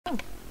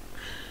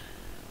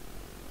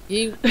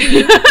You.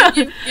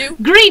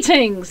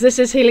 Greetings! This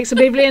is Helix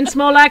Abibli and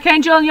Small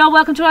Archangel, and you're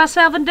welcome to our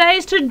 7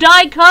 Days to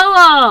Die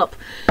co-op!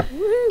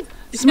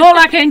 Small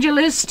Archangel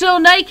is still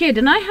naked,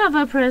 and I have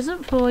a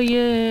present for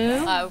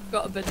you. I've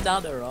got a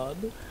bandana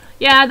on.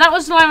 Yeah, that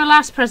was my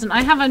last present.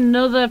 I have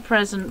another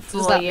present for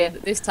Does that you. mean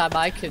that this time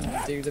I can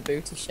do the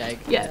booty shake?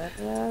 Yeah.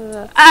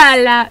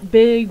 I like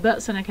big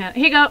butts and I can't.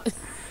 Here you go.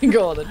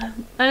 Go on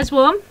then. There's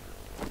one.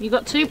 You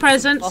got two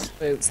presents. Off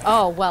boots.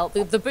 Oh, well,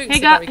 the boots Here are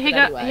you go, very here good you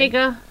go, anyway. here you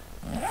go.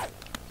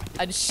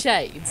 And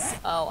shades.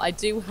 Oh, I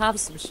do have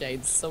some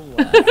shades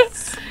somewhere.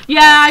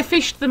 Yeah, I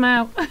fished them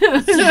out.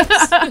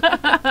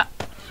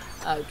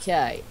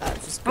 Okay.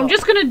 I'm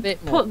just going to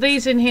put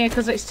these in here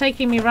because it's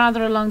taking me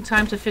rather a long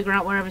time to figure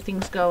out where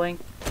everything's going.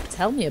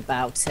 Tell me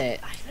about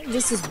it. I think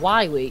this is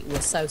why we're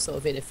so sort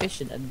of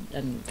inefficient and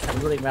kind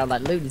of running around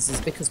like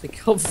lunatics, because we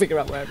can't figure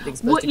out where everything's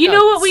supposed to go. You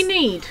know what we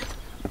need?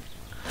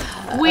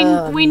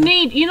 We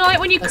need, you know, like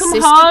when you come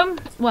assistant? home.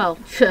 Well,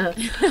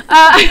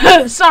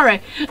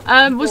 sorry,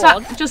 was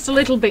that just a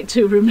little bit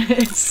too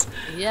remiss?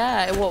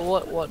 Yeah.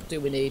 What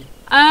do we need?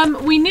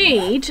 We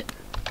need,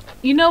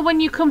 you know, when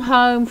you come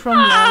home from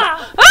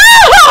work.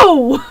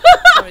 Oh!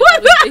 Sorry,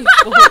 that was me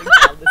falling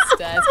down the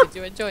stairs. Did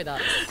you enjoy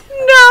that?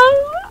 No.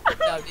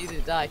 No, neither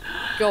did I.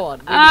 Go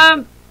on.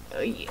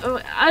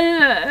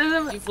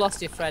 You've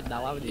lost your friend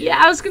now, haven't you?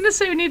 Yeah, I was gonna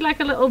say we need like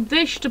a little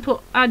dish to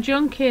put our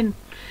junk in.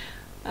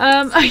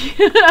 Like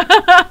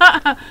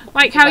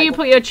how you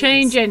put your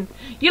change in.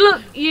 You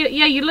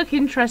look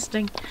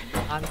interesting.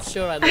 I'm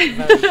sure I look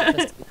very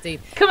interesting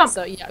indeed. Come on.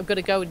 So yeah, I'm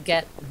gonna go and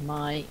get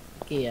my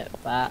gear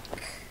back.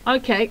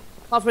 Okay.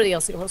 Apart from anything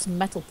else, I've got some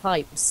metal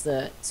pipes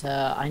that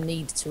I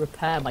need to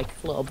repair my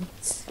club,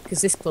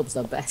 because this club's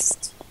the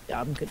best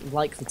I'm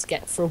likely to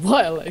get for a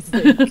while, I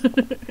think.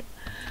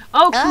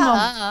 Oh, come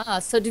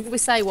on. So did we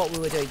say what we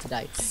were doing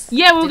today?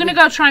 Yeah, we're going to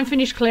go try and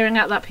finish clearing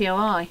out that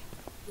POI.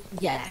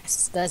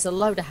 Yes, there's a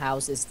load of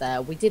houses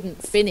there. We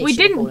didn't finish. We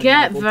didn't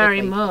get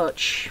very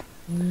much.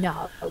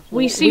 No.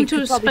 We seem to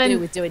have spent...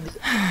 We're doing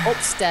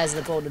upstairs in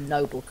the Born and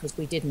Noble, because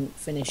we didn't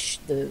finish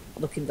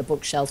looking at the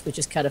bookshelves. We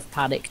just kind of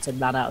panicked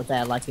and ran out of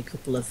there like a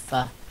couple of...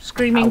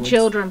 screaming cowards.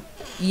 children.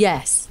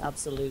 Yes,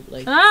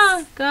 absolutely.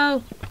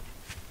 Go.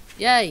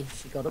 Yay,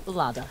 she got up the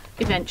ladder.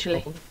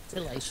 Eventually.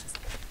 Congratulations.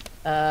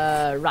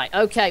 Right,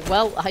 okay,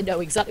 well, I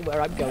know exactly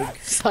where I'm going,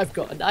 because I've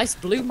got a nice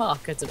blue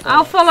marker to follow.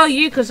 I'll follow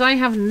you, because I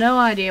have no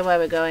idea where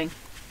we're going.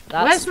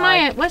 That's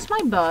Where's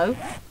my bow?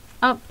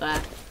 Up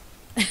there.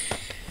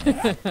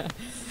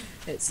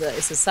 It's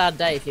a sad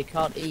day if you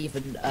can't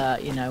even,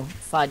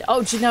 find...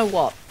 Oh, do you know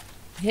what?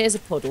 Here's a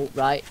puddle,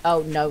 right?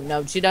 Oh, no,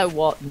 do you know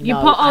what? No, you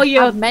put all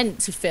your... I meant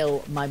to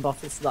fill my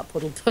bottles for that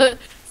puddle, but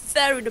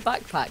they're in a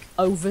backpack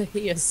over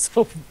here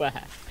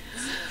somewhere.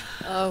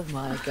 Oh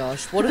my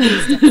gosh, what are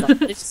these days? I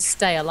managed to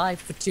stay alive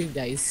for 2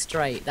 days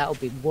straight. That would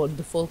be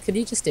wonderful. Can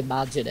you just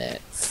imagine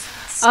it?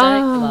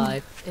 Staying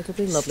alive. It'll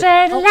be lovely.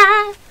 Staying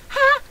alive.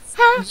 Ha,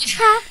 ha,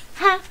 ha,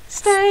 ha.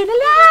 Staying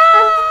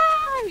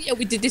alive. Yeah,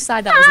 we did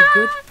decide that was a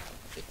good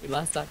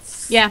last time.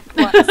 Yeah.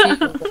 Quite a few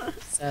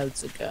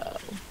episodes ago.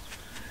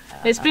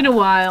 It's been a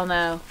while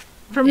now.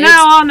 From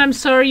now on, I'm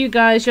sorry, you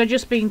guys. You're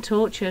just being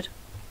tortured.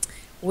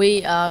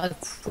 We are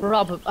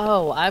probably...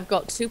 Oh, I've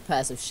got 2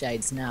 pairs of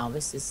shades now.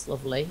 This is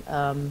lovely.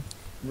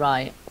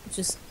 Right.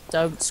 Just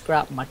don't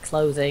scrap my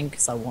clothing,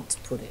 because I want to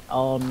put it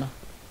on.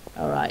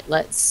 Alright,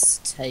 let's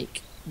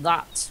take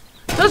that.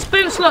 Those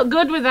boots look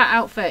good with that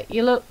outfit.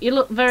 You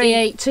look very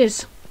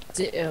 80s.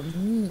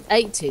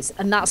 80s,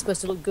 and that's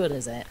supposed to look good,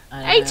 is it?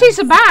 80s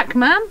are back,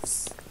 man.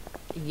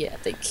 Yeah,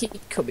 they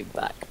keep coming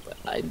back, but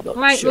I'm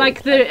not sure.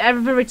 Like the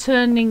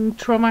ever-returning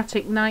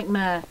traumatic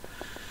nightmare.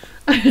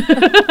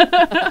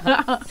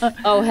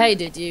 Oh, hey,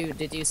 did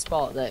you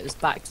spot that it was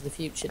Back to the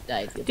Future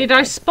Day? Did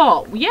I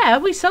spot? Yeah,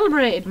 we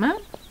celebrated, man.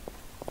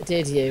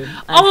 Did you?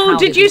 And how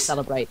did you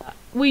celebrate that?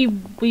 We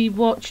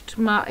watched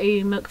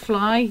Marty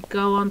McFly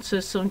go on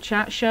to some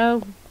chat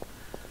show.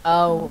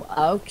 Oh,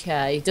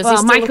 okay. Does well, he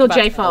still Michael look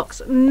J.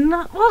 Fox.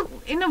 No, well,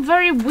 in a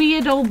very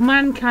weird old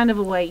man kind of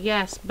a way,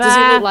 yes. Does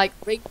he look like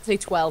Wrinkly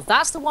 12?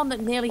 That's the one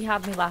that nearly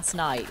had me last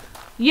night.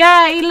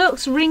 Yeah, he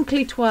looks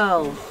wrinkly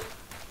 12.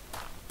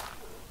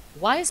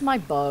 Why is my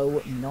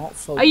bow not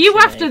functioning? Are you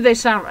after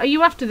this, Aaron? Are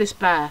you after this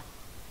bear?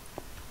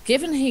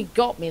 Given he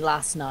got me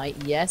last night,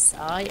 yes,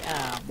 I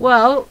am.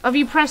 Well, have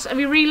you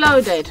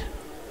reloaded?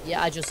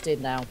 Yeah, I just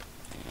did now.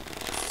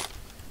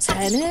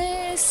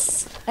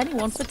 Tennis?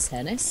 Anyone for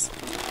tennis?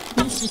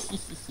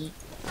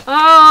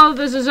 Oh,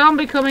 there's a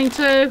zombie coming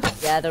too.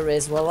 Yeah, there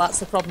is. Well, that's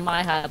the problem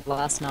I had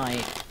last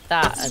night.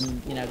 That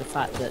and, the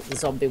fact that the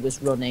zombie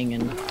was running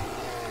and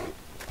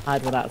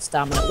I'd run out of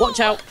stamina. Watch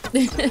out!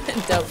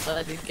 Don't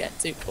let him get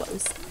too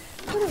close.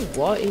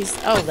 What is...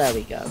 Oh, there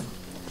we go.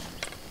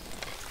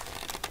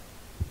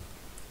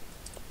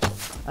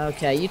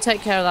 Okay, you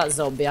take care of that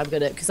zombie. I'm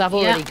gonna... Because I've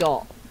already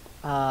got...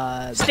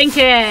 Stinky!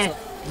 So,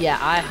 yeah,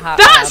 I have...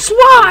 That's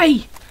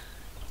why!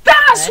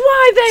 That's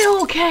why they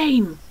all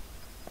came!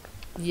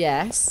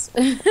 Yes.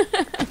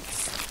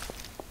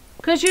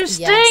 Because you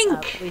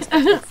stink! Yes,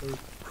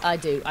 I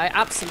do. I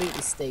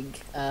absolutely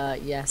stink.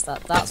 Yes,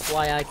 that's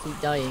why I keep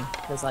dying,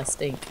 because I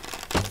stink.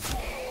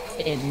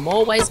 In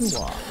more ways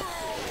than one.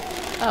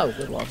 Oh,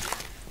 good one.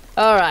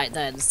 Alright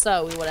then,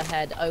 so we want to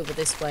head over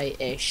this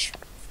way-ish.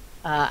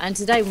 And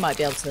today we might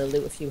be able to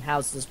loot a few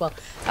houses as well.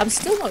 I'm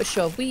still not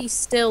sure. Have we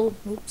still...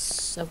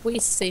 Oops. Have we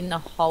seen the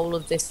whole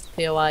of this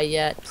POI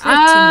yet?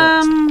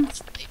 Pretty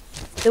much.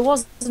 There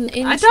was an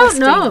interesting... I don't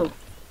know.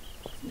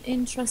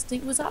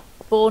 Interesting... Was that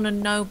Born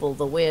and Noble,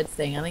 the weird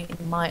thing? I think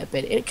it might have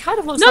been. It kind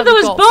of looks no, like... there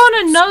was Born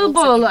and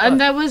Noble, and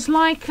there was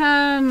like...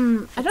 I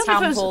don't know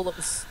if it was... hall that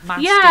was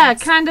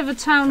smashed kind of a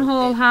town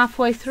hall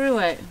halfway through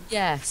it.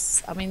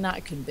 Yes. I mean,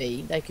 that can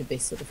be... They could be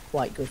sort of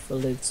quite good for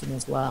looting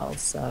as well,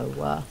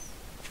 so...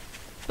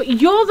 But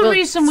you're the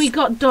reason we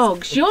got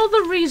dogs. You're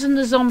the reason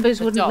the zombies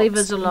wouldn't leave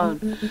us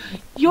alone.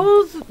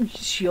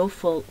 It's your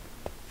fault.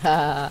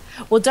 Well,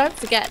 don't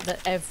forget that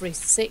every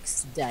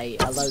 6th day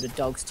a load of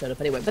dogs turn up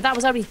anyway. But that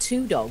was only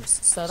 2 dogs,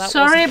 so that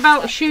Sorry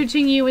about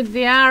shooting you with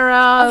the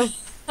arrow.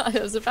 I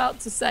was about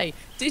to say,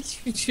 did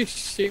you just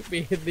shoot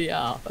me in the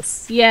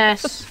arse?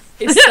 Yes.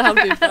 It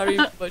sounded very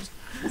much...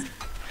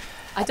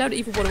 I don't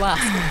even want to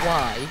ask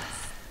why.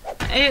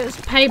 It's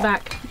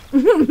payback.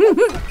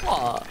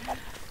 What?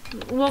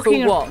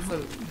 Walking for what?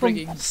 For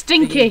bringing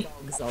stinky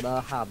dogs on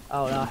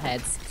our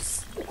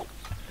heads.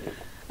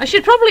 I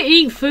should probably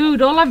eat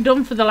food. All I've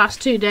done for the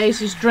last 2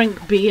 days is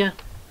drink beer.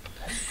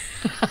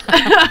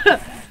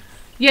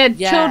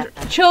 Yeah.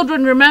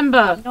 Children, remember.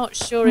 I'm not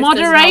sure if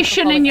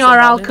moderation in your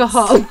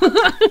alcohol.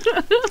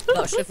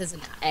 Not sure if there's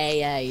an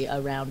AA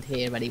around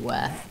here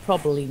anywhere.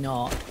 Probably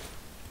not.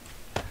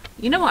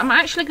 You know what? I'm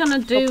actually going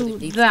to do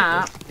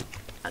that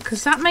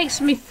because that makes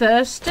me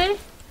thirsty.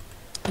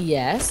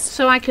 Yes.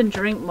 So I can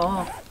drink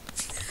more.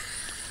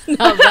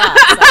 Now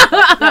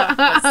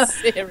that's a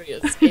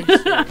serious issue.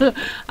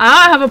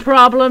 I have a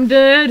problem,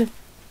 dude.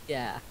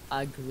 Yeah,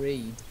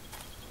 agreed.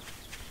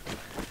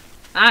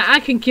 I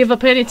can give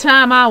up any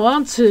time I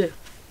want to.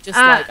 Just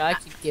like I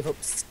could give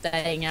up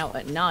staying out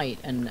at night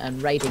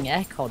and raiding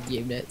aircon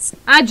units.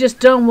 I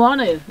just don't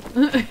want to.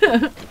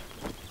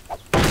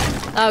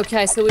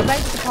 Okay, so we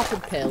raided the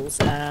popping pills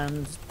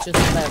and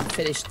just about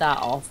finished that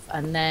off.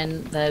 And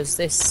then there's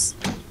this...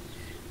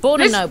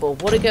 Born and Noble,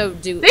 what to go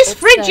do? This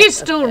fridge is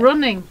still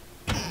running.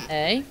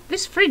 Eh?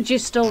 This fridge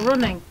is still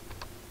running.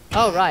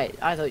 Oh, right.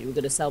 I thought you were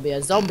going to sell me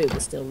a zombie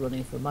was still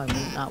running for a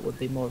moment. That would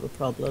be more of a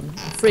problem.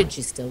 The fridge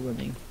is still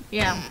running.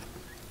 Yeah.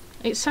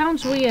 It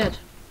sounds weird.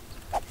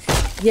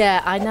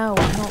 Yeah, I know.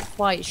 I'm not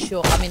quite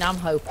sure. I mean, I'm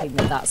hoping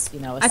that that's,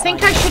 you know, I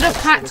think I should have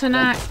packed an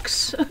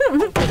axe.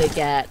 We're going to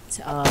get,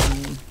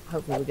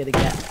 hopefully we're going to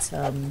get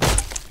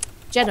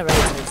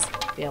generators.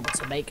 Be able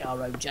to make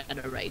our own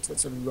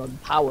generators and run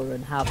power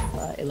and have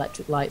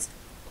electric lights.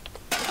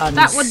 And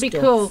that would be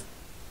cool.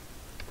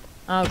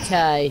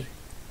 Okay.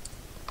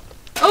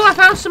 Oh, I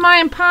found some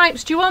iron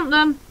pipes. Do you want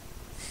them?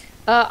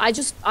 I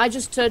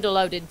just turned a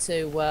load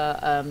into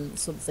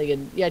something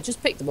and yeah,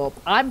 just picked them up.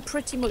 I'm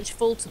pretty much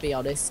full, to be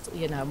honest.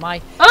 You know, my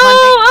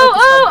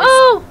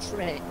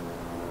trip.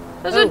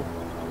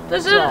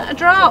 There's a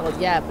drop.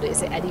 Well, yeah, but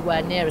is it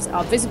anywhere near us?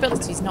 Our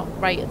visibility is not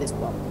great at this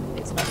one.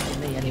 It's not for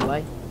me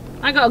anyway.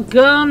 I got a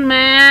gun,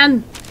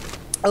 man.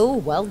 Oh,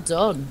 well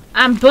done.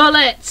 And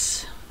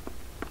bullets.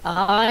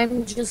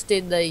 I'm just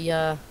in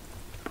the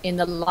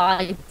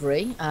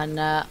library, and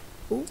I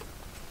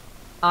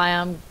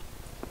am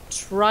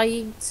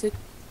trying to...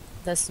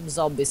 There's some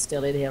zombies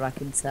still in here, I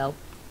can tell.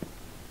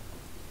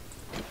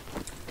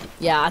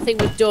 Yeah, I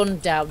think we're done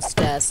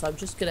downstairs, so I'm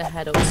just going to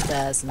head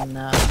upstairs and...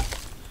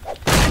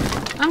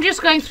 I'm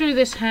just going through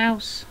this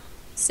house.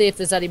 See if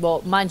there's any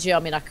more. Mind you, I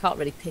mean, I can't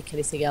really pick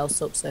anything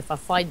else up, so if I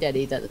find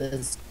any that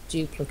there's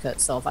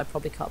duplicates of, I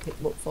probably can't pick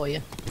them up for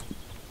you.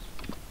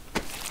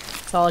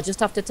 So I'll just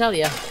have to tell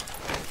you.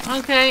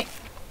 Okay.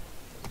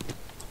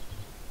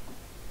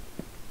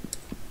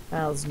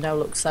 Well, there's no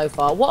luck so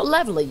far. What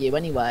level are you,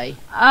 anyway?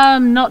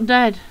 Not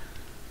dead.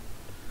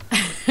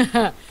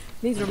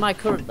 Neither am I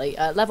currently.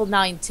 Level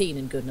 19,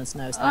 and goodness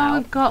knows how. Oh,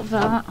 I've got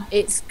that.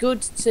 It's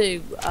good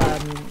to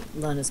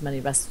learn as many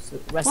recipes.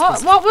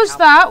 What was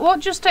that? What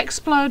just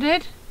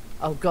exploded?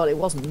 Oh god, it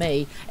wasn't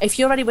me. If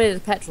you're anywhere near the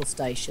petrol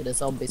station, a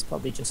zombie's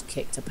probably just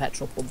kicked a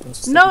petrol pump or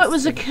something. No, it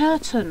was a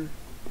curtain.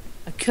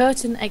 A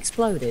curtain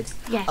exploded?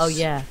 Yes. Oh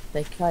yeah,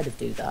 they kind of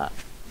do that.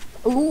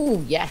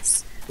 Ooh,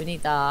 yes. We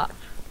need that.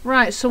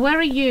 Right, so where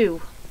are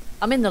you?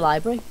 I'm in the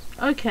library.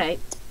 Okay.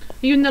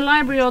 Are you in the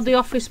library or the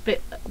office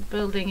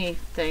building-y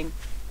thing?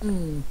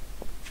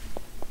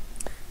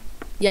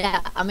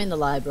 Yeah, I'm in the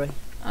library.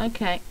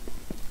 Okay.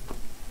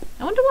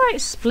 I wonder why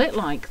it's split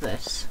like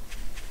this.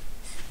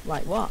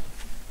 Like what?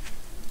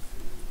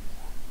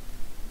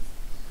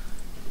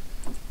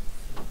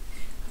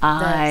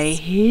 I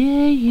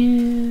hear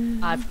you.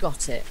 I've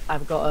got it.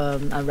 I've got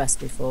a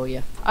recipe for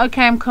you.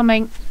 Okay, I'm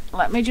coming.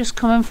 Let me just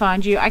come and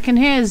find you. I can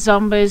hear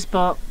zombies,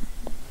 but...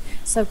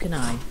 So can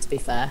I, to be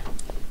fair.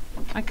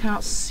 I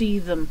can't see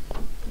them.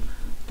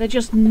 They're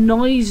just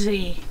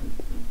noisy.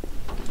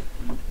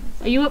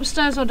 Are you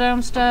upstairs or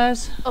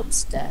downstairs?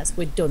 Upstairs.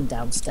 We're done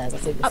downstairs. I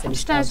think we're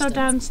finished Upstairs or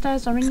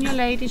downstairs. downstairs or in your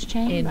lady's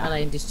chamber? In my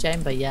lady's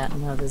chamber, yeah.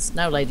 No, there's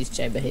no lady's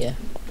chamber here.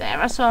 There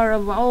I saw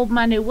an old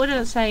man who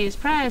wouldn't say his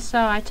prayers,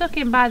 so I took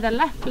him by the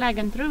left leg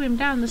and threw him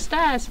down the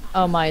stairs.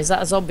 Oh my, is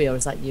that a zombie or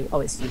is that you? Oh,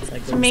 it's you.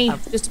 Thank It's me. I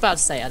was just about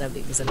to say, I don't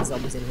think there's any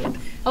zombies in here.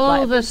 Oh,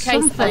 Right, there's in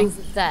case something.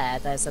 Over there,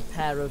 there's a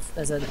pair of...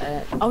 There's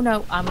a... oh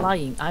no, I'm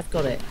lying. I've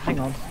got it. Hang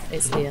on.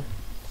 It's here.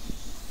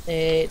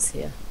 It's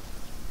here.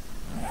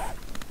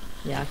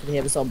 Yeah, I can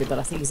hear a zombie, but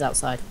I think he's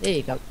outside. There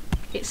you go.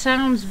 It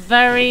sounds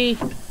very...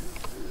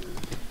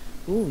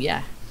 Ooh,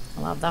 yeah.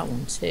 I'll have that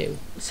one too.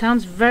 It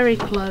sounds very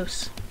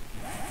close.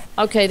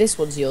 Okay, this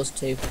one's yours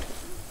too.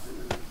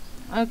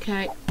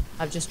 Okay.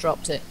 I've just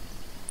dropped it.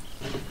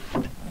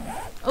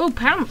 Oh,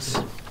 pants.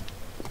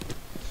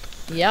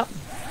 Yep.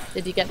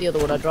 Did you get the other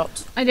one I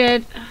dropped? I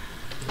did.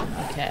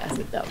 Okay, I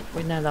think that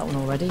we know that one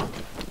already.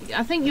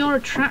 I think you're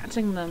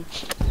attracting them.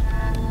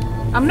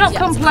 I'm not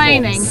Yeah, of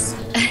complaining. course.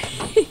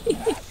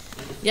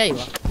 Yeah, you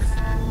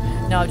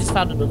are. No, I just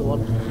found another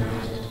one.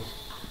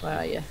 Where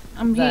are you?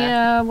 I'm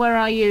There. here. Where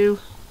are you?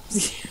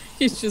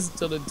 He's just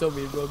done a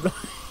dummy run.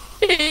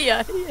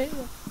 Yeah.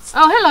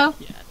 Oh, hello.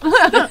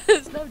 Yeah.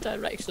 There's no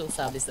directional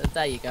sound. Is there?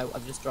 There you go.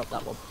 I've just dropped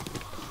that one.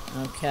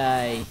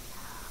 Okay.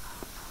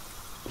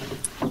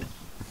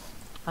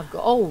 I've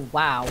got. Oh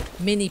wow!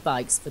 Mini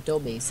bikes for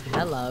dummies.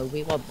 Hello,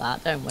 we want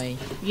that, don't we?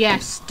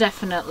 Yes,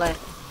 definitely.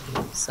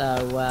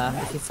 So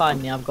if you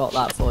find me, I've got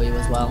that for you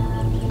as well.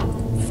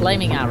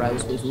 Flaming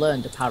arrows. We've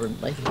learned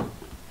apparently.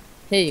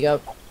 Here you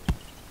go.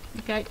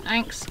 Okay,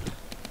 thanks.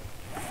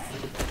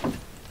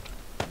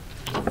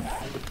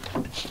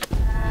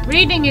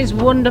 Reading is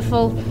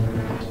wonderful.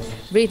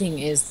 Reading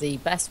is the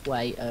best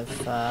way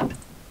of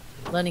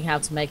learning how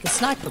to make a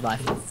sniper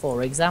rifle,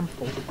 for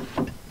example.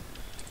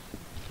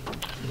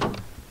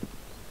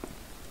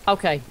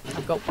 Okay,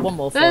 I've got one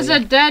more for There's you. a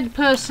dead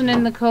person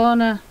in the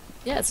corner.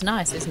 Yeah, it's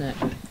nice, isn't it?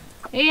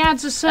 He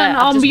adds a certain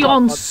I've just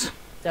got ambiance. one.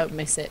 Don't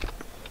miss it.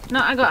 No,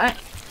 I got it.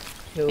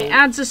 Cool. It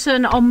adds a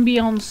certain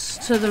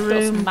ambiance to the Got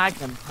some room.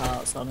 Magnum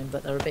parts on him,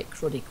 but they're a bit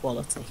cruddy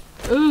quality.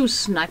 Ooh,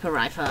 sniper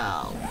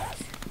rifle.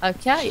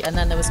 Okay, and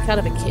then there was kind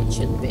of a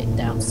kitchen bit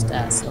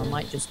downstairs, so I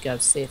might just go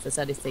see if there's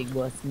anything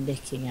worth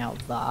nicking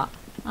out of that.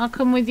 I'll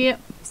come with you.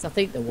 Because I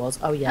think there was.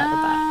 Oh yeah, at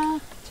the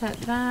back.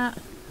 Take that.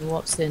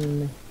 What's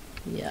in...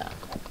 yeah.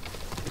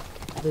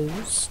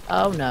 Loose.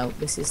 Oh no,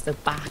 this is the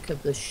back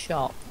of the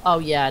shop. Oh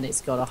yeah, and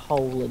it's got a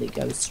hole and it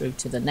goes through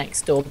to the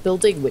next door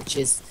building, which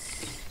is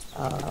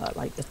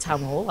like the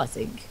town hall, I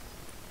think.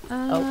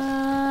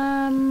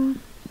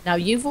 Now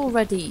you've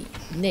already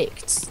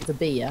nicked the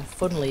beer.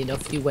 Funnily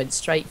enough, you went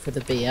straight for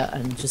the beer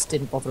and just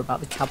didn't bother about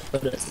the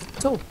cabinets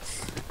at all.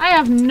 I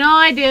have no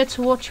idea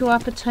to what you are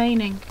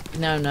pertaining.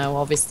 No,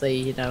 obviously,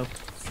 you know.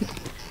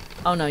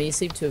 Oh no, you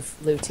seem to have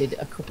looted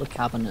a couple of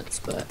cabinets,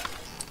 but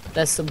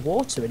there's some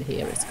water in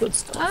here. It's good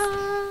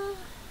stuff.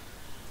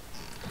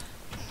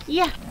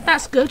 Yeah,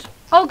 that's good.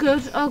 All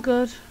good, all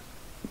good.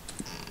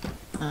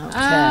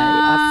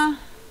 Okay.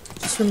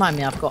 Just remind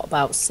me, I've got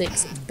about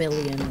 6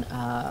 billion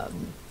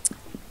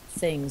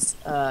things,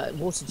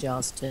 water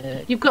jars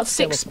to... You've got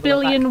fill 6 up on the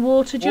way billion back.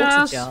 water jars?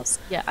 Water jars.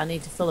 Yeah, I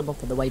need to fill them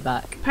up on the way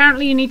back.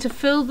 Apparently you need to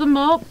fill them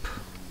up.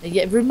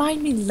 Yeah,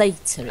 remind me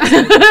later. It's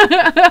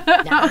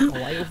now,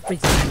 I already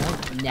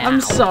know now.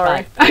 I'm sorry.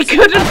 Right. I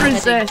couldn't I'm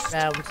resist.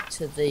 heading round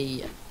to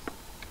the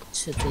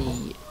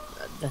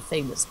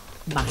thing that's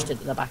mashed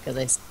into the back of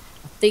this.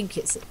 I think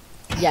it's...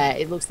 yeah,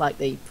 it looks like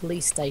the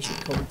police station,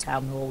 come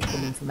town hall,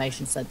 come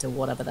information centre,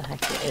 whatever the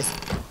heck it is.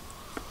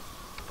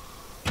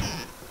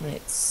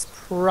 It's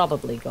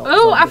probably got...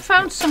 Oh, I zombies.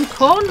 found some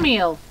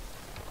cornmeal.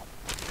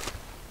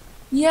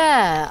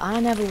 Yeah, I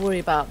never worry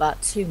about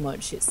that too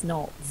much. It's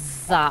not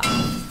that...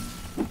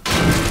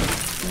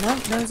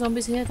 No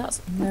zombies here. That's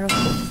a miracle.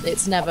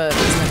 It's never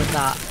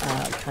that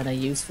kind of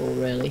useful,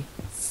 really.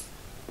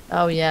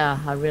 Oh yeah,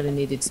 I really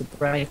needed to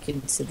break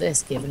into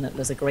this, given that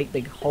there's a great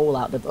big hole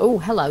out there. Oh,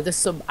 hello. There's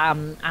some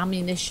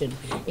ammunition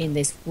in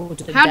this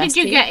wooden How desk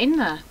did you here. get in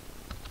there?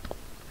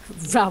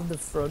 Round the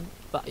front,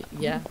 but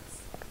yeah,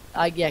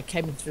 I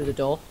came in through the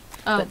door.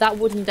 Oh. But that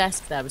wooden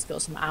desk there has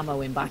got some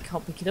ammo in, but I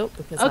can't pick it up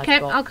because Okay,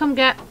 I've I'll come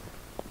get.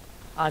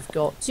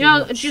 got too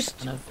No, much just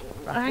kind of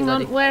crap hang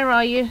already. on. Where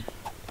are you?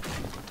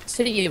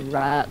 To your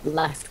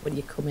left when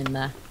you come in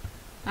there.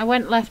 I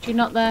went left. You're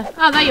not there.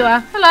 Oh, there you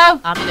are.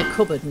 Hello. I'm in a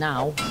cupboard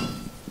now.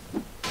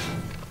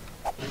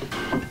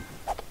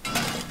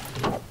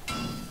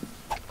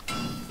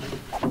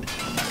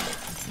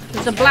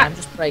 There's a black. I'm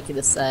just breaking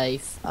the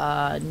safe.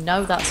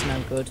 No, that's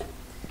no good.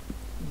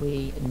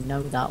 We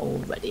know that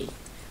already.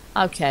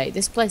 Okay,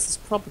 this place has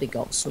probably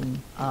got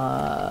some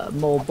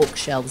more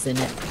bookshelves in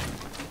it.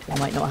 They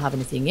might not have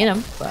anything in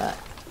them, but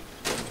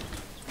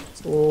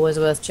it's always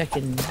worth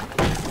checking.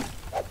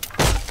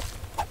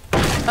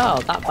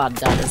 Oh, that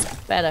bandana's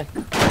better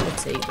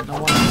quality than the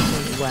one I'm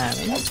currently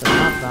wearing, so we'll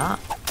have that.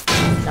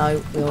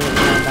 No, we already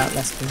know that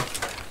recipe.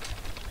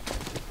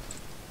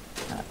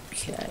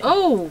 Okay.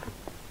 Oh,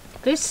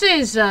 this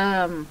is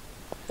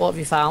What What have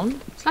you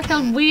found? It's like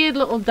a weird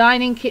little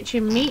dining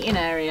kitchen meeting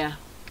area.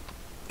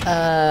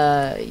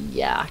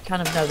 Yeah, I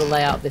kind of know the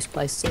layout of this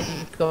place. So you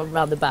can go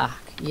around the back.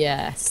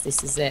 Yes,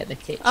 this is it, the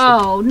kitchen.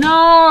 Oh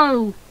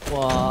no!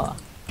 What?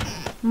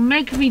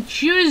 Make me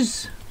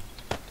choose.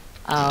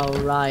 Oh,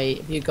 right.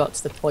 Have you got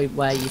to the point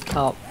where you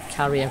can't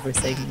carry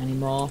everything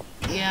anymore?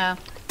 Yeah.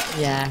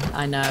 Yeah,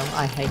 I know.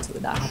 I hate it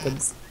when that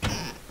happens.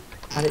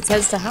 And it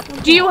tends to happen.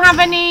 Do you have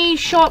any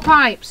short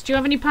pipes? Do you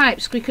have any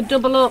pipes? We could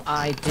double up.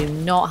 I do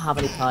not have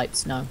any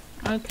pipes, no.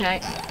 Okay.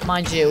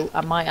 Mind you,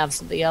 I might have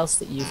something else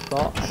that you've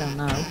got. I don't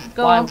know.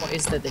 Go on. What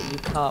is there that you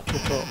can't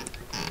pick up?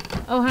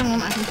 Oh, hang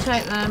on. I can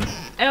take them.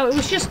 Oh, it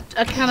was just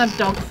a can of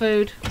dog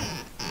food.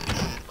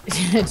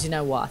 Do you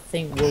know what? I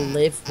think we'll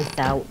live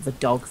without the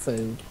dog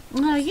food.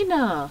 No, you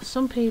know,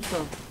 some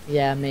people.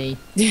 Yeah, me.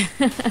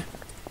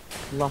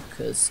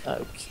 Lockers.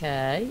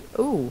 Okay.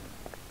 Ooh.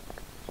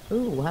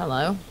 Ooh,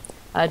 hello.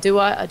 Do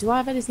I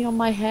have anything on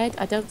my head?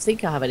 I don't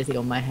think I have anything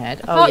on my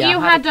head. Oh, yeah,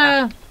 you had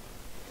a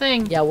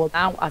thing. Yeah, well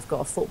now I've got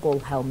a football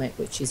helmet,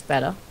 which is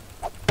better.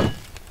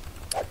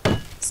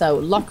 So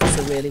lockers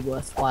are really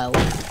worthwhile.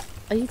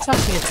 Are you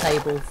touching a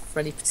table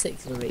for any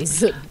particular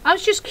reason? I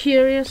was just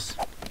curious.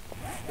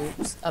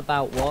 Oops.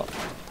 About what?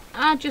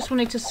 I just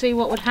wanted to see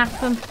what would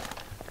happen.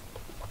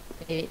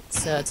 It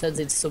turns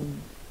into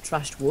some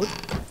trashed wood.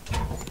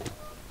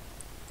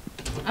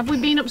 Have we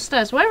been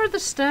upstairs? Where are the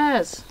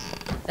stairs?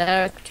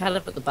 They're kind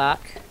of at the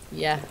back.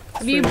 Yeah.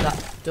 Have Through you...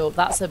 that door.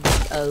 That's a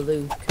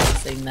loo kind of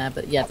thing there,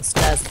 but yeah, the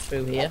stairs are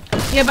through here.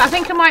 Yeah, but I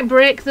think I might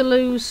break the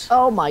loos.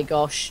 Oh my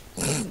gosh.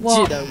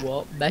 What? Do you know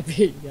what?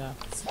 Maybe, yeah.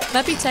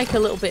 Maybe take a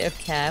little bit of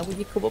care when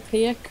you come up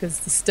here, because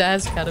the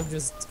stairs kind of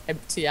just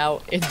empty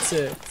out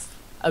into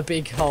a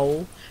big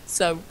hole.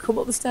 So come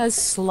up the stairs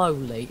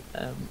slowly,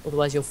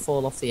 otherwise you'll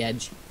fall off the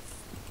edge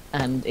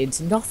and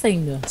into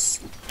nothingness.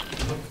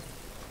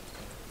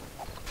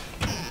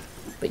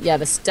 But yeah,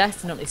 there's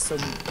definitely some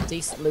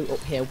decent loot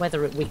up here.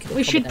 Whether we can.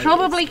 We should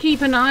probably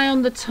keep an eye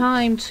on the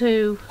time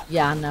too.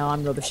 Yeah, no,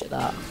 I'm rubbish at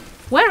that.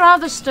 Where are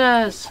the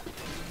stairs?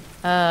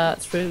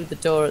 Through the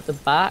door at the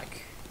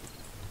back.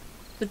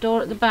 The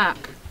door at the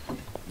back.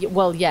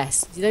 Well,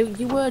 yes.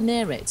 You were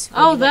near it.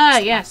 Oh, there,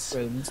 yes.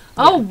 Rooms.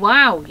 Oh, Yeah.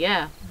 wow,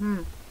 yeah.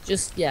 Hmm.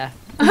 Just, yeah.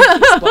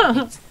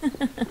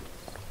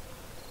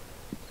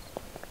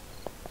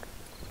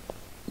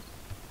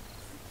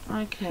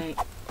 Okay.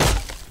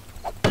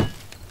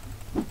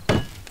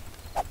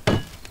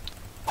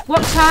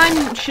 What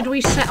time should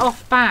we set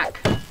off back?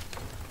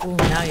 Oh,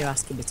 now you're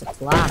asking me to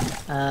plan.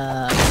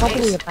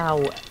 Probably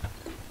about...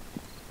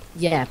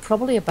 Yeah,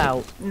 probably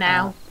about...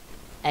 Now.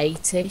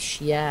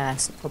 8-ish, yeah.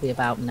 So probably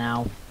about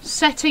now.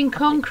 Setting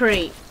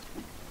concrete.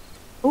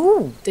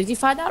 Ooh, did you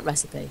find that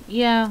recipe?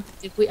 Yeah.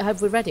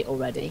 Have we read it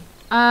already?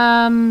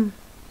 Hang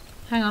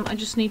on, I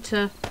just need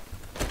to...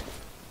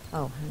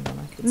 Oh, hang on,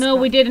 I could No, start.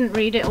 we didn't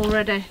read it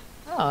already.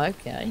 Oh,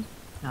 okay.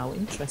 How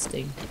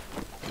interesting.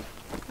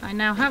 I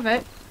now have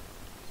it.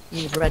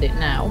 You've read it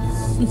now.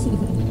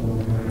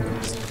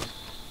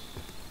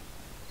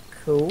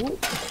 Cool.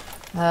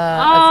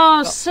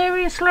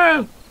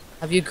 Seriously?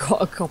 Have you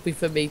got a copy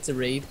for me to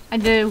read? I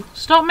do.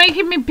 Stop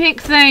making me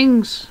pick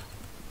things.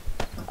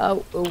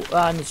 Oh,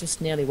 and it just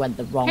nearly went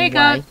the wrong Here you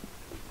way. go.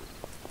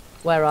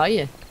 Where are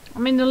you?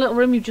 I'm in the little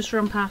room you've just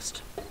run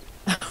past.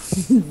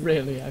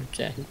 Really?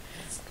 Okay.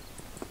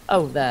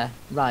 Oh, there.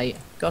 Right.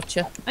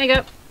 Gotcha. There you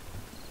go.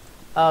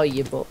 Oh,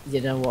 you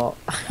know what?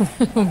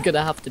 I'm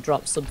gonna have to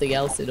drop something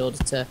else in order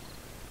to...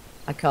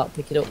 I can't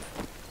pick it up.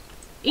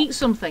 Eat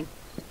something.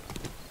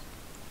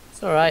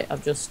 It's alright,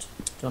 I've just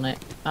done it.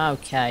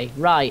 Okay,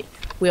 right.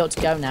 We ought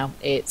to go now.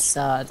 It's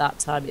that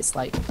time, it's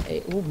like...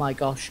 oh my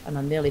gosh, and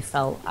I nearly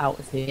fell out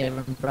of here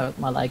and broke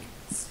my leg.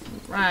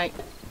 Right.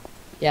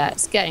 Yeah,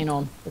 it's getting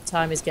on. The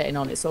time is getting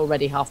on. It's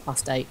already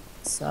 8:30,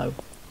 so...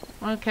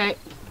 Okay.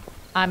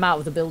 I'm out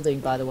of the building,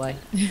 by the way.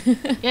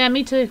 Yeah,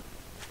 me too.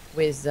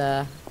 With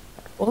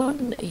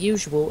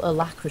unusual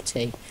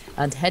alacrity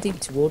and heading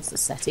towards the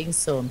setting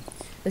sun.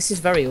 This is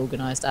very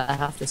organised, I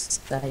have to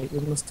say. We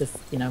must have,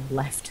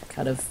 left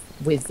kind of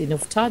with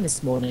enough time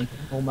this morning,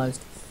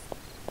 almost.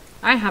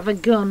 I have a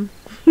gun.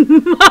 Just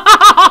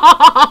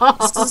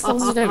as long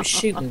as you don't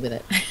shoot me with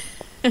it.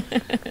 I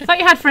thought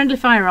you had friendly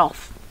fire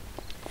off.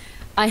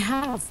 I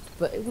have,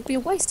 but it would be a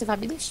waste of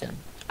ammunition.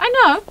 I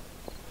know.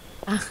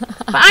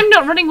 But I'm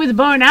not running with a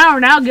bow and arrow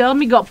now, girl.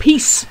 Me got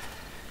peace.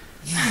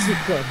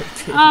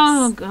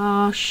 Oh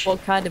gosh.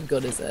 What kind of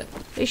gun is it?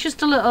 It's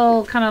just a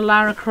little kind of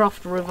Lara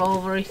Croft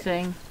revolver-y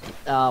thing.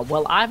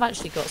 Well, I've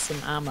actually got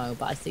some ammo,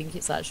 but I think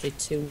it's actually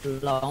too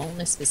long.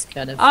 This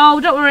kind of...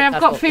 Oh, don't worry, I've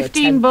got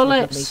 15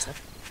 bullets.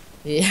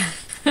 Yeah.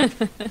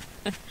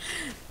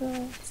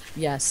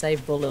 Yeah,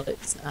 save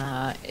bullets.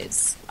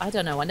 It's... I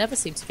don't know, I never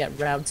seem to get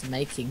round to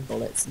making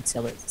bullets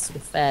until it's sort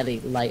of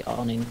fairly late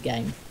on in the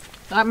game.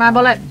 Like my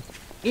bullet.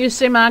 You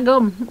see my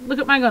gun. Look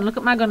at my gun, look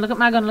at my gun, look at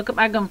my gun, look at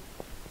my gun.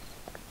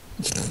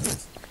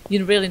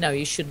 You really know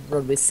you shouldn't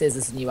run with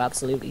scissors and you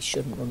absolutely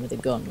shouldn't run with a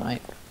gun,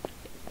 right?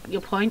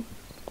 Your point?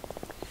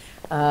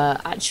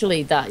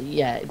 Actually,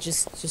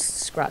 just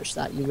scratch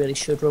that. You really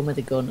should run with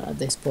a gun at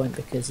this point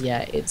because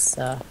it's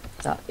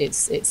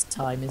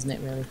time, isn't it?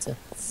 Really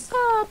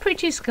Oh,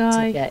 pretty to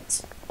sky.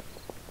 get.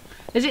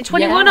 Is it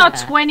 21 or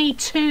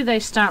 22 they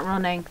start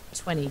running?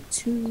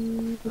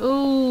 22.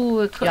 Ooh,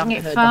 we're You cutting haven't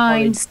it heard the fine.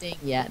 horrid sting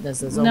yet.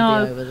 There's a zombie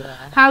No. over there.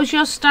 How's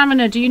your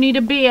stamina? Do you need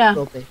a beer?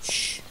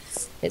 Rubbish.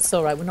 It's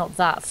all right. We're not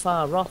that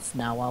far off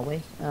now, are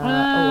we?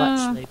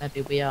 Actually,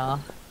 maybe we are.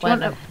 Where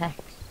the heck?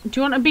 Do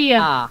you want a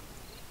beer?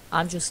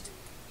 I'm just.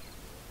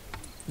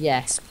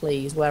 Yes,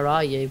 please. Where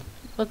are you?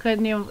 Look at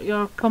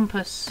your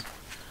compass.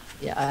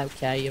 Yeah,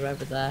 okay, you're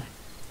over there.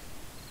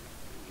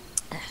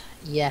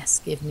 Yes,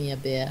 give me a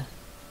beer.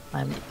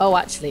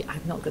 Actually,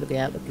 I'm not going to be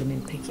able to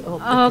pick it up.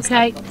 Because Okay.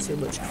 I've got too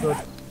much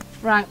crud.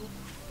 Right.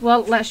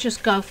 Well, let's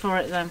just go for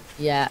it then.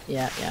 Yeah.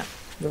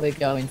 We're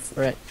going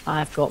for it.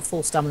 I've got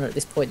full stamina at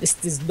this point. This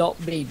does not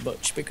mean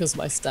much because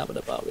my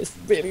stamina bar is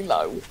really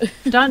low.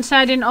 Don't say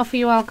I didn't offer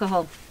you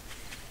alcohol.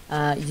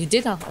 You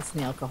did offer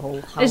me alcohol.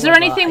 Is there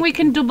however, anything we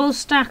can double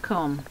stack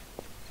on?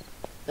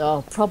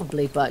 Oh,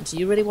 probably, but do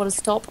you really want to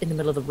stop in the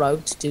middle of the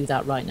road to do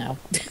that right now?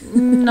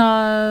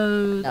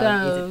 No,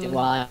 Neither do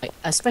I.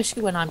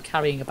 Especially when I'm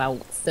carrying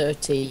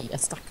a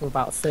stack of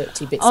about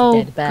 30 bits Oh,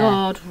 of dead bear.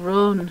 God,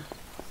 run.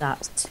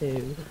 That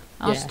too.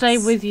 I'll Yes. stay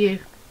with you.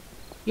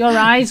 Your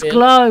eyes Really?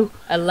 glow.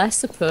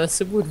 Unless a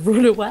person would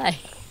run away.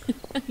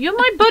 You're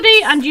my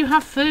buddy and you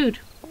have food.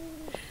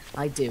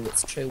 I do,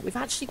 it's true. We've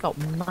actually got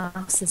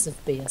masses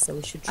of beer, so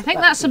we should I try think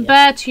that's a beer.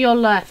 bear to your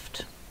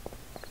left.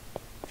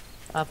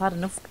 I've had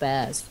enough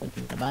bears for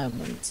the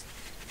moment.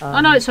 Oh,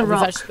 no, it's a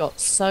rock. We've actually got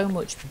so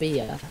much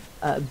beer,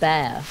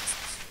 bear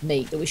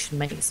meat, that we should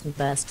make some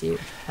bear stew.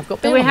 I've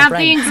got beer Do we on my have the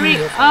brain.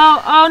 ingredient?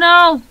 Oh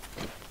no!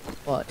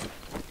 What?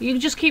 You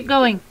just keep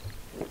going.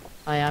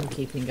 I am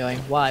keeping going.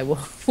 Why?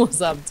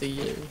 What's up to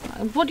you?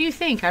 What do you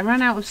think? I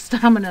ran out of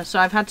stamina, so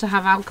I've had to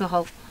have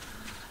alcohol.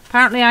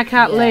 Apparently I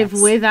can't live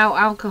Yes. without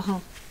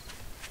alcohol.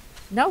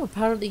 No,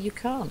 apparently you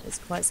can't. It's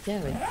quite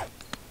scary.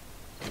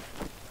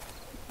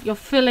 You're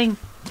filling.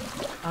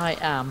 I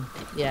am,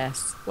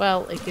 yes.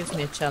 Well, it gives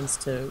me a chance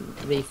to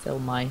refill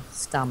my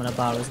stamina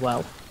bar as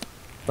well.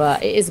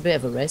 But it is a bit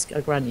of a risk, I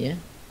grant you.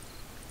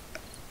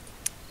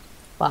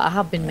 But I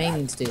have been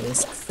meaning to do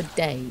this for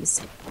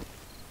days.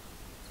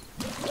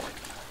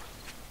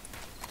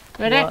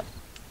 Ready? What?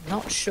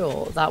 Not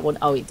sure. That one,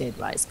 oh, it did,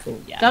 right, it's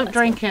cool, yeah. Don't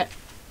drink it.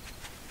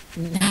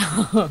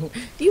 No,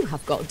 you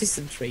have got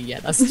dysentery, yeah,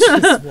 that's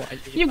just what I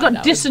do. You've by now,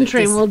 got isn't it?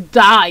 dysentery and will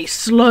die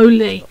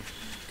slowly.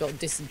 Got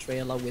dysentery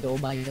along with all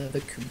my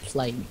other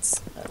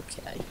complaints.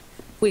 Okay.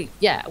 We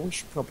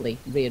should probably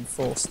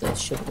reinforce this,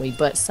 shouldn't we?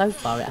 But so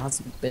far it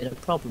hasn't been a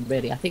problem,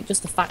 really. I think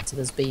just the fact of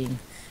us being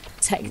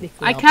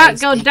technically... I can't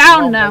go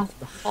down now.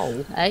 The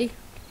hole, eh?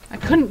 I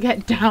couldn't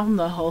get down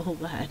the hole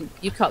then.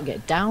 You can't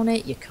get down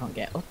it, you can't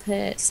get up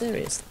it,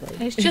 seriously.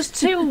 It's just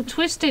too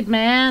twisted,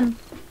 man.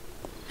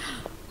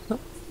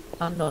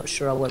 I'm not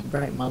sure I won't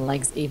break my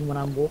legs even when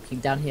I'm walking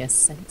down here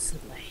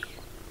sensibly.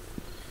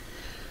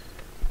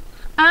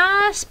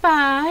 I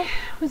spy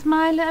with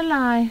my little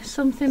eye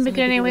something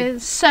beginning with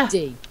S.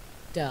 D.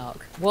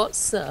 Dark. What's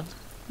sir?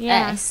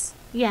 Yeah. S.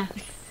 Yeah.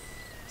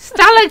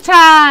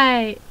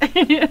 Stalactite!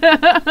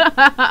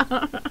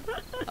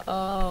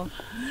 Oh,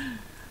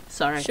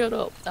 Sorry. shut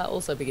up. That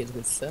also begins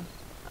with sir.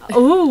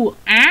 Ooh,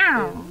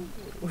 ow.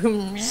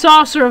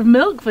 Saucer of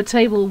milk for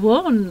table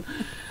 1.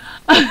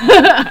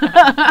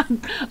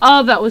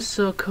 Oh, that was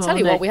so cool. Tell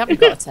you what, we haven't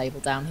got a table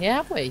down here,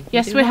 have we?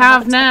 Yes, do we not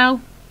have a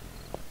now.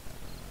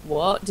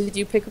 What? Did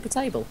you pick up a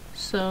table?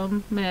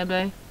 Some,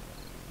 maybe.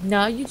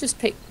 No, you just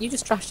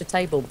trashed a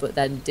table, but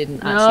then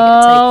didn't actually get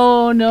a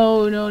table.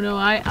 No.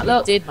 You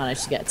Look, did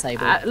manage to get a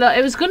table. look,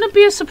 it was going to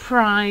be a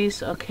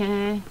surprise,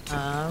 okay?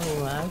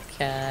 Oh,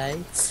 okay.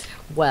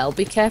 Well,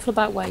 be careful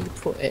about where you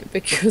put it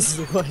because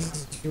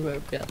otherwise you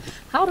won't be able.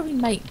 How do we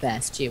make bear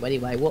stew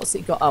anyway? What's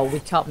it got? Oh, we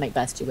can't make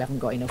bear stew. We haven't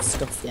got enough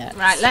stuff yet.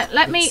 Right,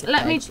 let me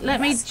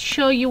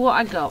show you what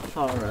I got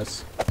for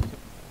us.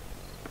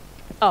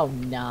 Oh,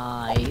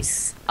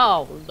 nice.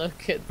 Oh,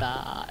 look at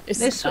that. Is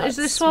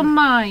this one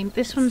mine?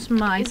 This one's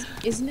mine.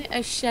 Isn't it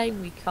a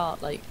shame we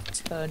can't like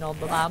turn on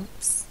the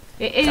lamps?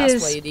 It That's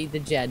is. why you need the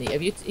Jenny.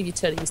 If you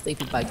turn your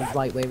sleeping bag the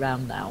right way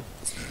round now,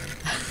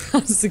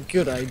 that's a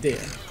good idea.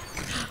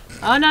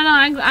 Oh no,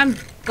 I'm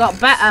got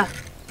better.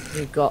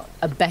 You got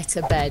a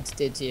better bed,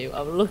 did you?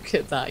 Oh, look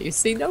at that. You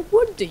see, no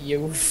wonder you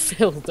were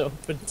filled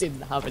up and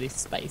didn't have any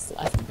space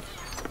left.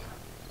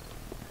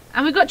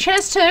 And we got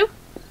chairs too.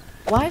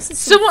 Why is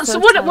this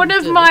One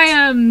of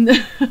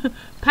my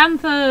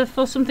Panther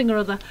for something or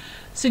other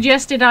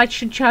suggested I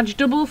should charge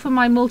double for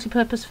my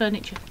multi-purpose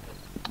furniture.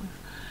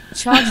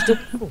 Charged up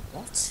for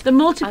what? The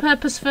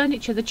multi-purpose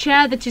furniture, the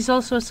chair that is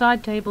also a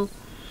side table.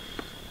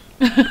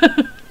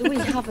 Do we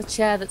have a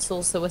chair that's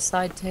also a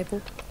side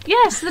table?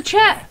 Yes, the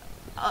chair.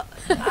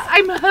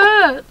 I'm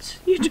hurt.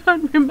 You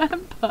don't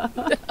remember.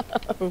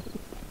 No.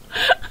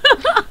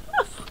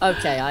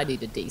 Okay, I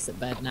need a decent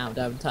bed now,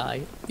 don't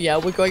I? Yeah,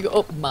 we're going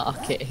up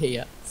market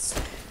here.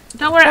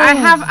 Don't worry,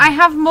 I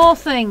have more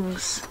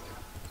things.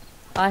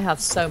 I have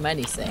so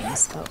many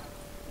things. Oh,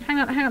 Hang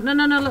on, hang on. No,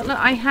 no, no. Look, look.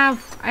 I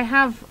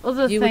have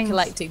other you things. were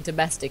collecting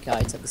domestic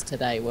items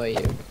today, were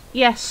you?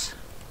 Yes.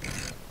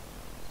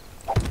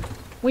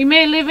 We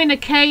may live in a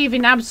cave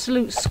in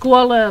absolute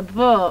squalor,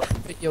 but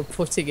But you're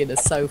putting in a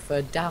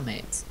sofa, damn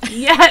it.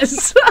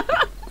 yes.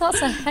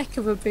 That's a heck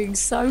of a big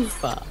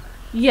sofa.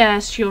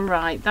 Yes, you're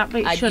right. That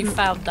bit And shouldn't. you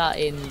found that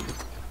in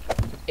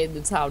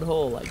the town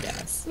hall, I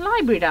guess.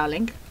 Library,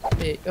 darling.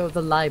 Oh,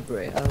 the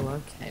library.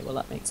 Oh, okay. Well,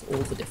 that makes all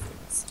the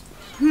difference.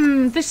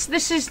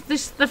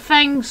 The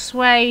feng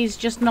shui is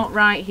just not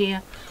right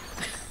here.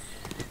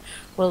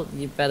 Well,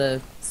 you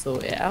better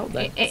sort it out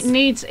then. It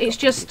needs. It's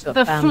just You've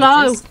the got flow.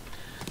 bandages.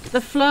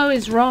 The flow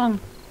is wrong.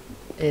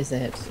 Is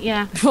it?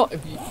 Yeah. What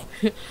have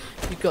you?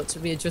 You've got to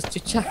readjust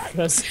your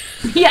chakras.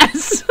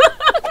 Yes.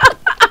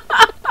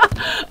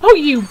 Oh,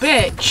 you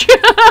bitch.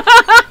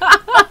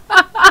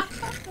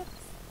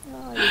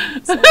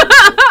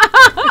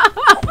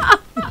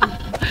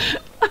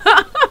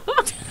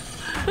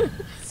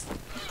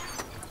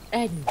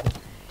 Anyway,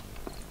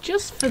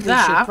 Just for we should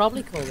that.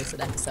 probably call this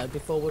an episode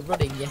before we're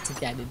running yet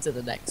again into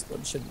the next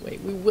one, shouldn't we?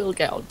 We will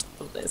get on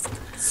top of this.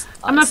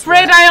 I'm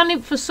afraid I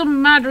only, for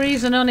some mad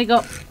reason, only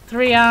got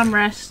 3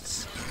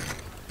 armrests.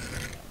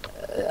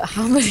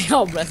 How many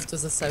armrests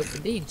does a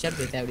sofa need?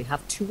 Generally, they only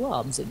have 2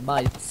 arms in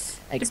my experience.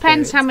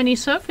 Depends how many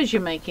sofas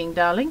you're making,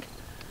 darling.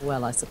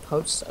 Well, I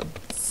suppose so.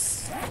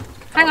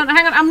 Hang on,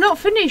 hang on. I'm not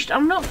finished.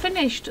 I'm not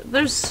finished.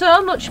 There's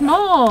so much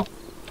more.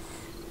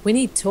 We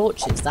need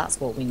torches. That's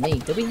what we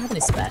need. Do we have any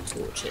spare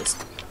torches?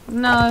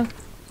 No.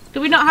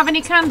 Do we not have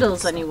any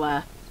candles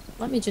anywhere?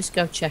 Let me just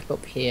go check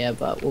up here,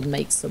 but we'll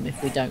make some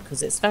if we don't,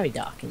 because it's very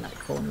dark in that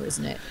corner,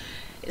 isn't it?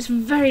 It's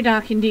very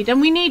dark indeed,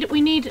 and we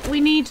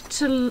need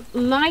to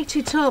light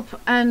it up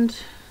and.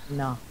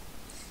 No.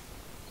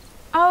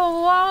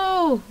 Oh,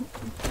 whoa!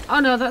 Oh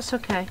no, that's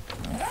okay.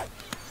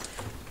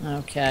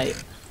 Okay.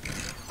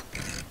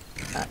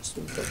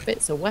 Actually, we've got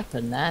bits of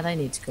weapon there. They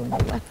need to go in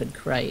the weapon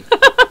crate.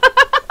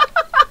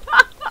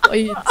 What are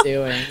you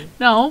doing?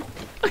 No,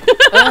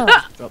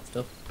 Oh, drop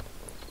stuff.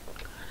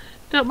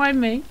 don't mind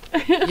me.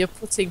 You're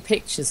putting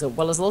pictures up.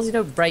 Well, as long as you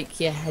don't break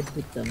your head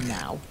with them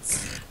now.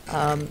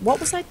 What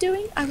was I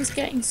doing? I was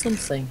getting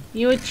something.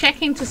 You were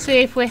checking to see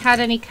if we had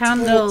any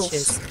candles.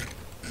 Torches.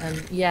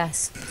 And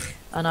yes.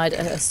 And I'd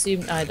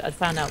assumed I'd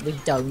found out we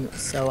don't,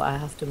 so I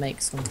have to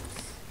make some.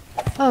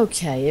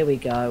 Okay, here we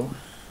go.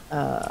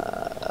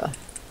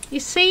 You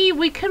see,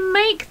 we can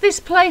make this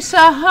place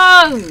a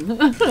home.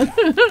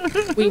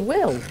 We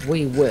will.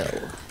 We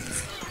will.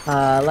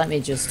 Let me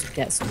just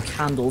get some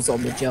candles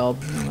on the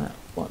job.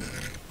 What?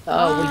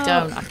 Oh, we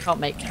don't. I can't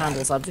make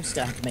candles. I'm just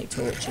going to have to make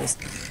torches.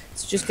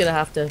 It's just going to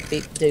have to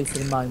do for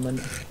the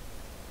moment.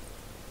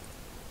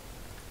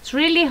 It's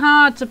really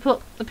hard to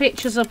put the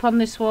pictures up on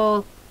this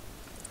wall.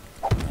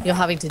 You're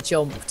having to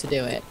jump to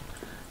do it.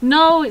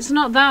 No, it's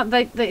not that.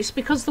 It's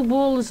because the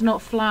wall is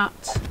not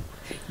flat.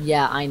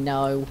 Yeah, I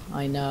know.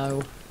 I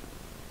know.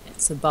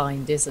 It's a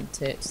bind,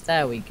 isn't it?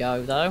 There we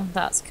go, though.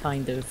 That's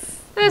kind of...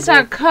 There's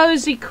our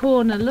cosy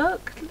corner.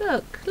 Look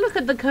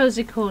at the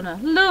cosy corner.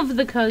 Love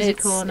the cosy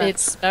corner.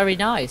 It's very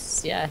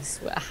nice, yes.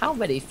 How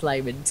many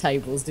flaming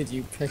tables did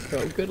you pick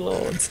up? Good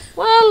lord.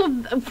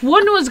 Well, if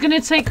one was going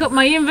to take up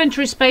my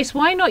inventory space,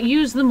 why not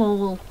use them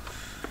all?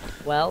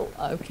 Well,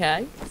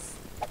 okay.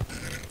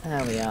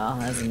 There we are.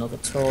 There's another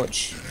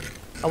torch.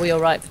 Are we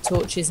alright for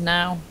torches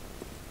now?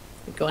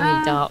 We've got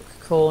any dark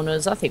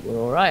corners? I think we're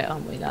alright,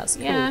 aren't we? That's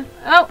cool. Yeah.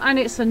 Oh, and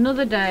it's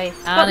another day.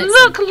 And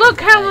but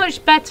look how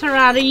much better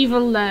our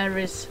evil lair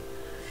is.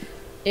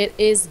 It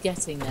is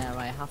getting there,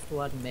 I have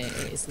to admit.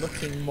 It is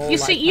looking more You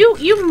like... see,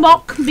 you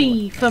mock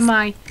me for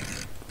my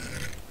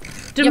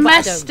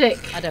domestic.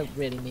 Yeah, I don't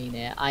really mean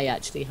it. I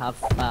actually have...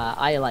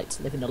 I like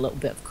to live in a little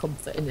bit of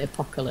comfort in the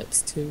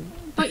apocalypse too.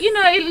 But, you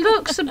know, it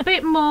looks a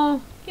bit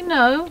more, you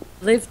know...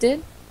 Lived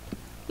in?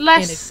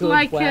 Less in a good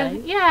like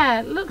way. yeah,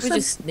 it looks We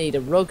just need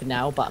a rug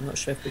now, but I'm not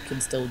sure if we can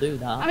still do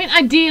that. I mean,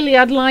 ideally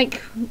I'd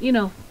like, you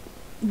know,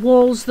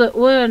 walls that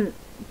weren't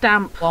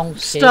damp Wonky.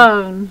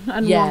 stone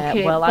and Yeah,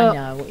 wonky. well, but I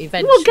know.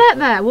 Eventually, we'll get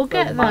there. We'll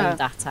get mine there.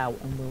 that out,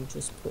 and we'll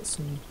just put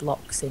some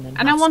blocks in.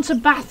 And I want a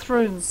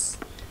bathroom.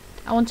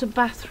 I want a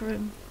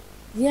bathroom.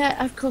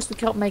 Yeah, of course we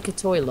can't make a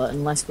toilet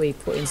unless we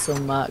put in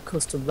some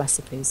custom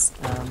recipes,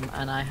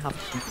 and I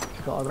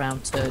haven't got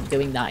around to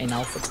doing that in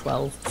Alpha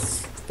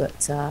 12.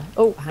 But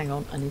oh, hang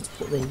on, I need to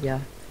put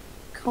the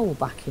coal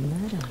back in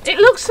there. Don't I? It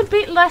looks a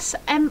bit less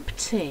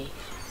empty.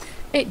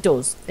 It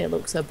does. It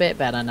looks a bit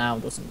better now,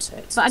 doesn't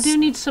it? But I do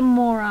need some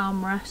more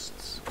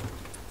armrests.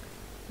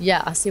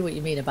 Yeah, I see what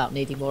you mean about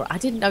needing more. I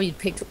didn't know you'd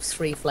picked up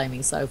 3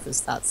 flaming sofas.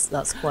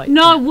 That's quite...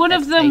 No, one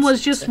of them was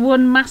dedication just to-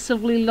 one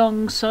massively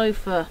long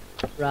sofa.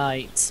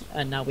 Right,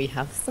 and now we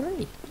have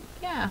 3.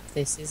 Yeah.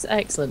 This is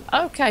excellent.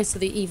 Okay, so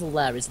the evil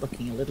lair is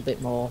looking a little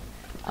bit more...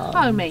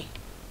 Homey.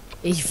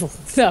 evil.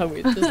 No,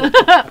 it doesn't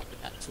look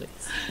like that. actually.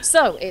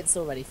 So it's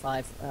already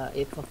 8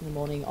 o'clock in the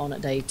morning on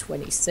day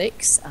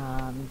 26,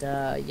 and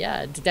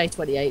yeah, day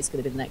 28 is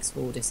going to be the next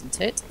Ford, isn't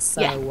it?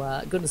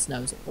 So goodness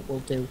knows what we'll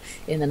do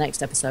in the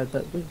next episode,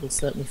 but we will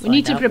certainly find out. We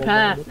need to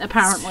prepare,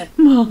 apparently.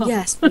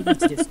 Yes, we need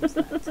to do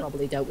something.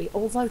 Probably don't we?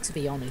 Although, to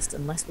be honest,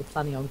 unless we're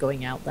planning on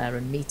going out there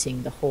and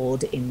meeting the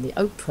Horde in the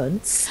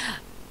open,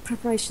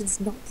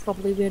 preparation's not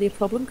probably really a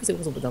problem because it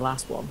wasn't with the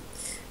last one.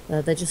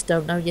 They just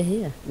don't know you're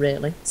here,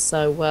 really.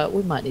 So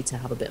we might need to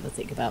have a bit of a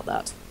think about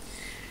that.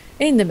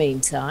 In the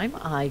meantime,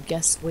 I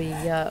guess we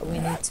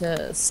need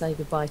to say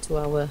goodbye to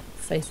our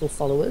faithful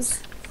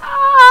followers.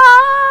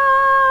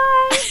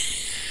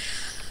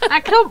 I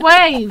can't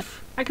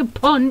wave. I can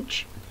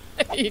punch.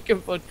 You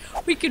can punch.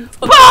 We can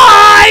punch.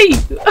 Bye!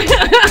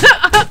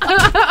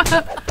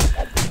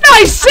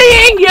 Nice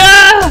seeing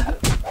ya!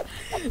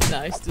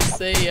 Nice to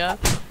see ya.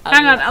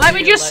 Hang on, let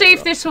me just see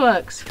if this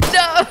works.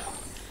 No!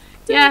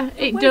 Yeah,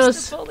 it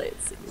does. You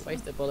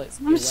waste the bullets.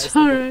 I'm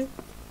sorry.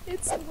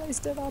 It's a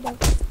waste of ammo.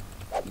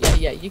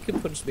 Yeah, you can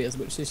punch me as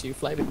much as you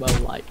flaming well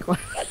like.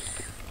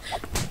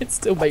 It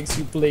still makes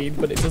you bleed,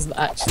 but it doesn't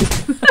actually.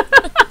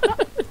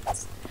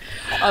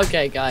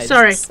 Okay, guys.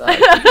 Sorry. So,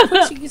 you're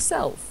punching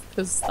yourself,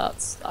 because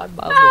I'm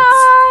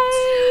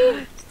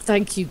Bye!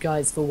 Thank you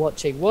guys for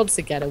watching once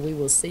again, and we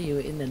will see you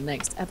in the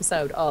next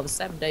episode of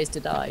 7 Days to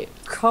Die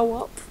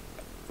Co-op.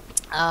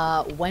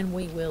 When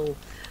we will,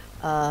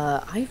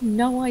 I have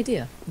no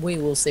idea. We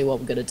will see what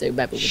we're going to do.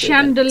 Maybe we'll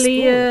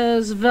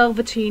chandeliers,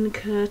 velveteen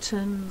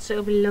curtains.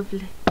 It'll be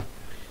lovely.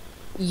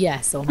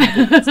 Yes, or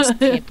maybe we'll just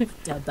keep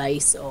the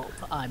base up.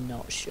 I'm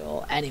not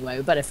sure. Anyway,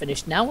 we better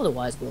finish now,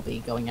 otherwise we'll be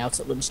going out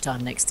at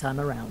lunchtime next time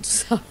around.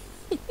 So.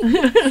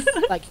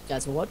 Thank you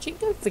guys for watching.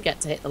 Don't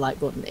forget to hit the like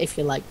button if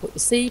you like what you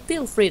see.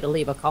 Feel free to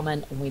leave a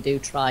comment, and we do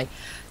try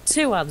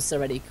to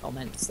answer any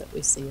comments that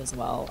we see as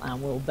well,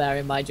 and we'll bear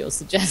in mind your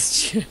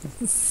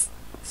suggestions.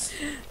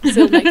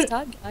 Till next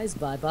time, guys.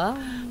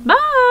 Bye-bye.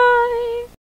 Bye!